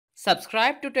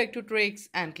Subscribe to Tech to Tricks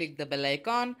and click the bell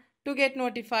icon to get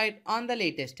notified on the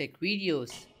latest tech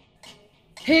videos.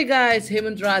 Hey guys,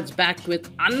 Hemant Raj back with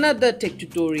another tech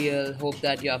tutorial. Hope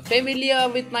that you are familiar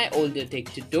with my older tech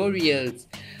tutorials.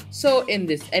 So in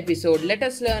this episode, let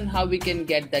us learn how we can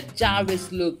get the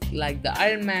Jarvis look like the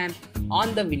Iron Man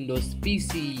on the Windows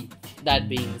PC. That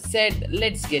being said,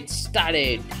 let's get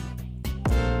started.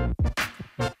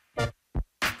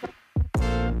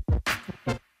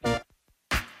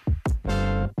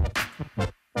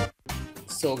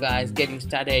 So guys, getting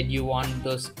started, you want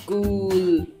those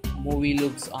cool movie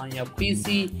looks on your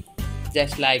PC,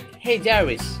 just like Hey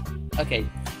Jarvis. Okay,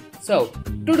 so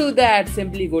to do that,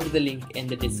 simply go to the link in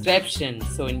the description.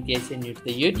 So in case you're new to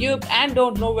the YouTube and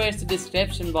don't know where's the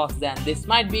description box, then this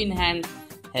might be in hand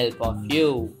help of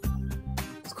you.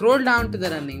 Scroll down to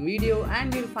the running video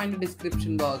and you'll find the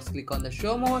description box. Click on the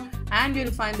show more and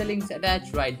you'll find the links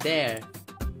attached right there.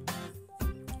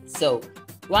 So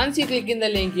once you click in the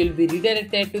link, you'll be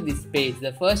redirected to this page,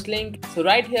 the first link. So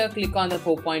right here, click on the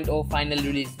 4.0 final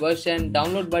release version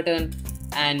download button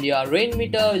and your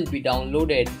Rainmeter will be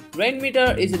downloaded.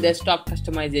 Rainmeter is a desktop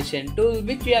customization tool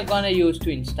which we are gonna use to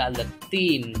install the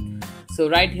theme. So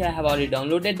right here, I have already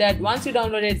downloaded that. Once you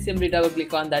download it, simply double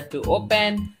click on that to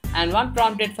open, and when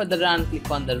prompted for the run, click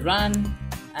on the run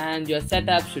and your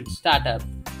setup should start up.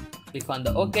 Click on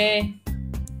the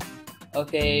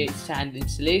OK, standard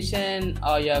installation,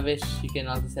 or your wish, you can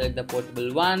also select the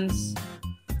portable ones.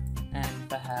 And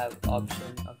if I have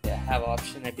option, okay, I have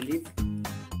option, I believe.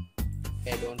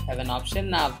 Okay, I don't have an option.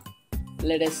 Now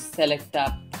let us select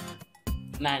up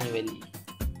manually.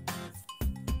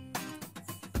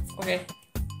 Okay,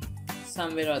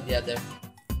 somewhere or the other.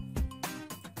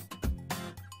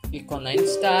 Click on the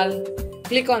install,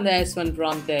 click on the S1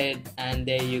 prompted, and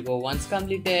there you go. Once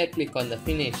completed, click on the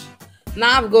finish.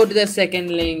 Now go to the second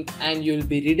link and you'll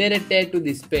be redirected to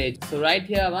this page. So right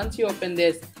here, once you open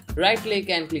this, right click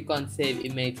and click on save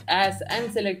image as and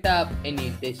select up any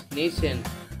destination.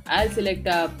 I'll select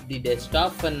up the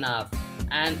desktop for now.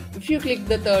 And if you click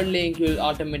the third link, you'll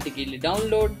automatically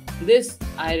download this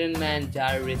Iron Man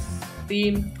Jarvis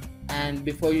theme. And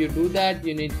before you do that,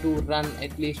 you need to run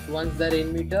at least once the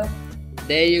Rainmeter.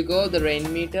 There you go, the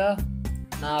Rainmeter.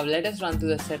 Now let us run to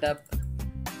the setup.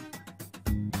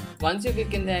 Once you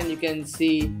click in there, you can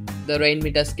see the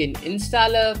Rainmeter skin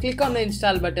installer. Click on the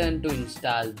install button to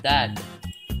install that.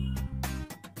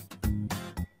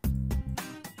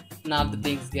 Now the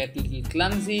things get a little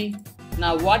clumsy.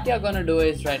 Now what you're gonna do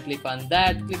is right click on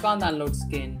that, click on the unload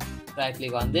skin, right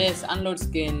click on this, unload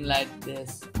skin like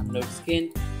this, unload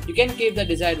skin. You can keep the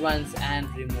desired ones and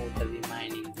remove the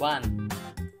remaining one.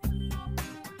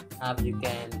 Now you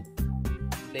can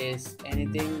place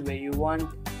anything where you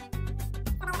want.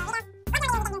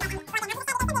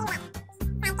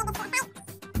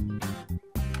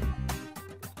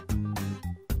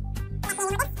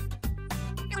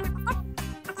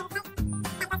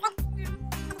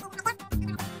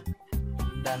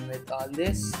 Done with all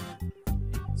this.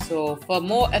 So for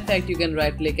more effect, you can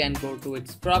right click and go to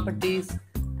its properties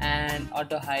and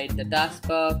auto hide the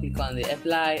taskbar. Click on the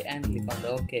apply and click on the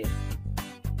OK.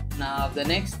 Now the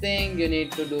next thing you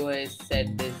need to do is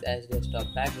set this as desktop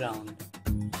background.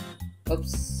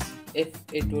 Oops, if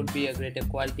it would be a greater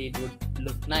quality, it would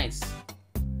look nice.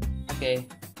 Okay,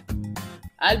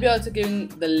 I'll be also giving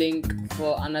the link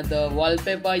for another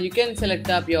wallpaper. You can select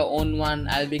up your own one.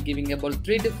 I'll be giving about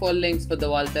 3 to 4 links for the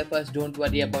wallpapers. Don't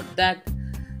worry about that.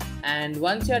 And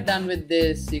once you're done with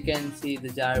this, you can see the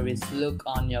Jarvis look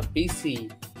on your PC.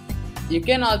 You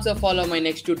can also follow my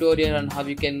next tutorial on how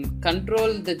you can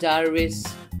control the Jarvis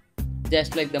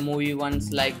just like the movie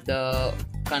ones, like the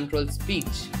control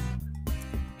speech.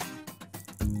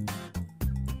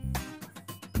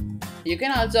 You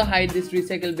can also hide this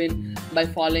recycle bin by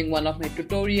following one of my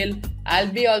tutorial. I'll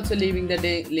be also leaving the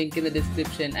link in the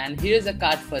description, and here's a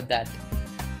card for that.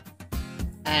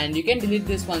 And you can delete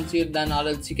this once you're done, or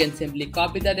else you can simply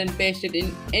copy that and paste it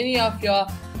in any of your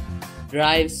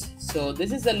drives. So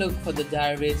this is the look for the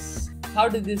Jarvis. How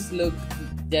did this look?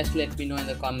 Just let me know in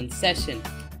the comment section.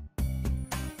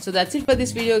 So that's it for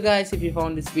this video guys. If you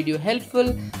found this video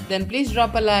helpful, then please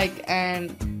drop a like,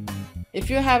 and if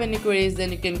you have any queries,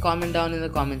 then you can comment down in the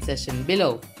comment section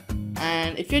below.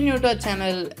 And if you're new to our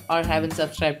channel or haven't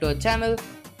subscribed to our channel,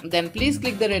 then please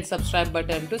click the red subscribe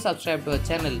button to subscribe to our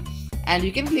channel. And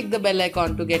you can click the bell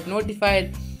icon to get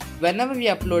notified whenever we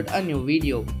upload a new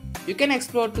video. You can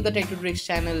explore to the Tech to Tricks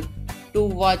channel to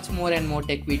watch more and more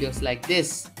tech videos like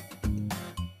this.